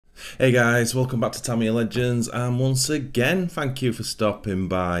Hey guys, welcome back to Tamiya Legends, and once again thank you for stopping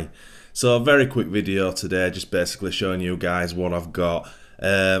by. So a very quick video today, just basically showing you guys what I've got.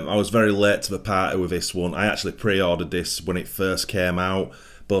 I was very late to the party with this one. I actually pre-ordered this when it first came out,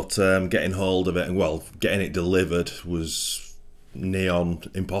 but getting hold of it and getting it delivered was neon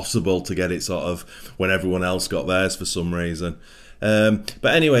impossible to get it sort of when everyone else got theirs for some reason. But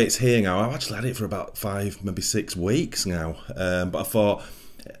anyway, it's here now. I've actually had it for about 5, maybe 6 weeks now, but I thought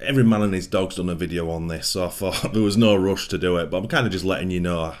every man and his dog's done a video on this, so I thought there was no rush to do it, but I'm kind of just letting you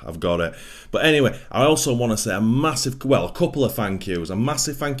know I've got it. But anyway, I also want to say a couple of thank yous. A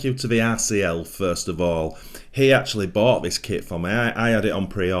massive thank you to the RCL, first of all. He actually bought this kit for me. I had it on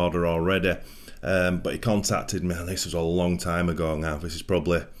pre-order already, but he contacted me, and this was a long time ago now. This is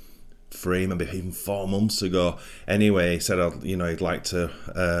probably 3, maybe even 4 months ago. Anyway, he said, he'd like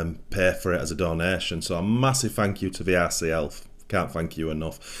to pay for it as a donation. So a massive thank you to the RCL. Can't thank you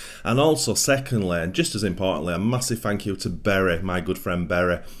enough. And also, secondly, and just as importantly, a massive thank you to Berry, my good friend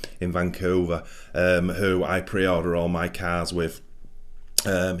Berry in Vancouver, who I pre-order all my cars with.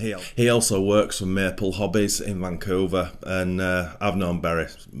 He also works for Maple Hobbies in Vancouver, and I've known Berry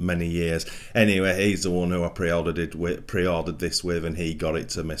many years. Anyway, he's the one who I pre-ordered this with, and he got it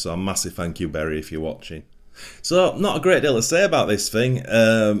to me. So a massive thank you, Berry, if you're watching. So, not a great deal to say about this thing.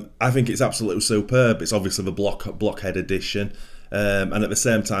 I think it's absolutely superb. It's obviously the Blockhead edition. And at the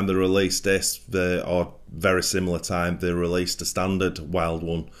same time they released this, or very similar time, they released a standard Wild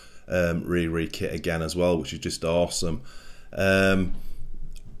One re-kit again as well, which is just awesome. I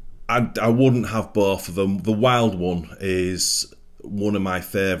wouldn't have both of them. The Wild One is one of my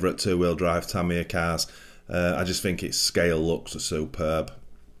favourite two-wheel drive Tamiya cars. I just think its scale looks superb.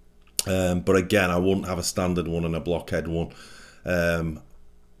 But again, I wouldn't have a standard one and a Blockhead one.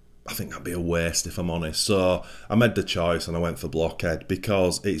 I think that'd be a waste, if I'm honest. So I made the choice and I went for Blockhead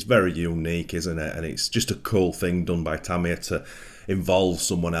because it's very unique, isn't it? And it's just a cool thing done by Tamiya to involve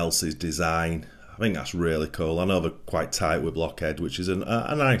someone else's design. I think that's really cool. I know they're quite tight with Blockhead, which is a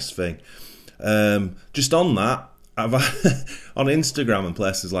nice thing. Just on that, I've on Instagram and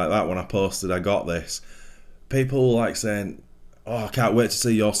places like that, when I posted I got this, people were like saying, "Oh, I can't wait to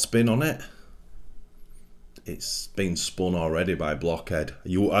see your spin on it." It's been spun already by Blockhead.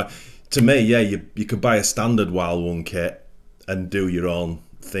 To me, yeah, you could buy a standard Wild One kit and do your own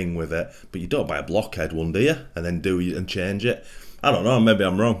thing with it, but you don't buy a Blockhead one, do you? And then change it. I don't know. Maybe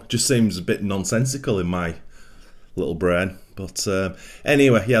I'm wrong. Just seems a bit nonsensical in my little brain. But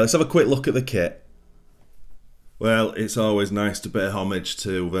anyway, yeah, let's have a quick look at the kit. Well, it's always nice to pay homage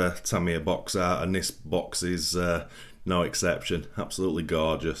to the Tamiya box art, and this box is no exception. Absolutely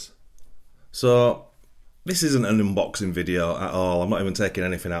gorgeous. So this isn't an unboxing video at all. I'm not even taking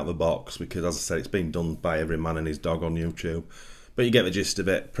anything out of the box because, as I said, it's been done by every man and his dog on YouTube. But you get the gist of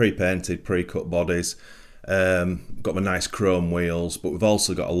it. Pre-painted, pre-cut bodies. Got the nice chrome wheels, but we've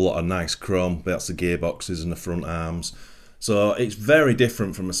also got a lot of nice chrome. That's the gearboxes and the front arms. So it's very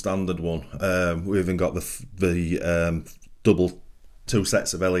different from a standard one. We've even got the double 2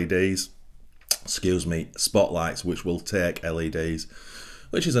 sets of LEDs. Excuse me, spotlights, which will take LEDs,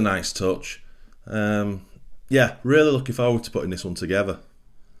 which is a nice touch. Yeah, really looking forward to putting this one together.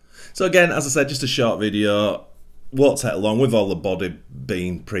 So again, as I said, just a short video. Won't take long. With all the body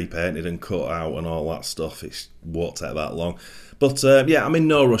being pre-painted and cut out and all that stuff, it won't take that long. But yeah, I'm in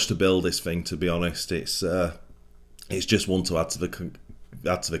no rush to build this thing, to be honest. It's just one to add to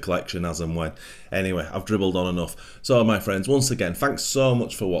the collection as and when. Anyway, I've dribbled on enough. So my friends, once again, thanks so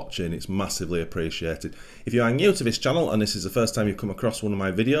much for watching. It's massively appreciated. If you are new to this channel and this is the first time you've come across one of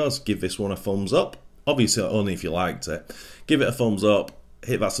my videos, give this one a thumbs up. Obviously only if you liked it. Give it a thumbs up,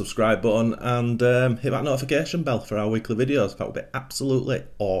 hit that subscribe button, and hit that notification bell for our weekly videos. That would be absolutely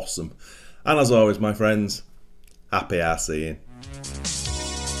awesome. And as always, my friends, happy RCing.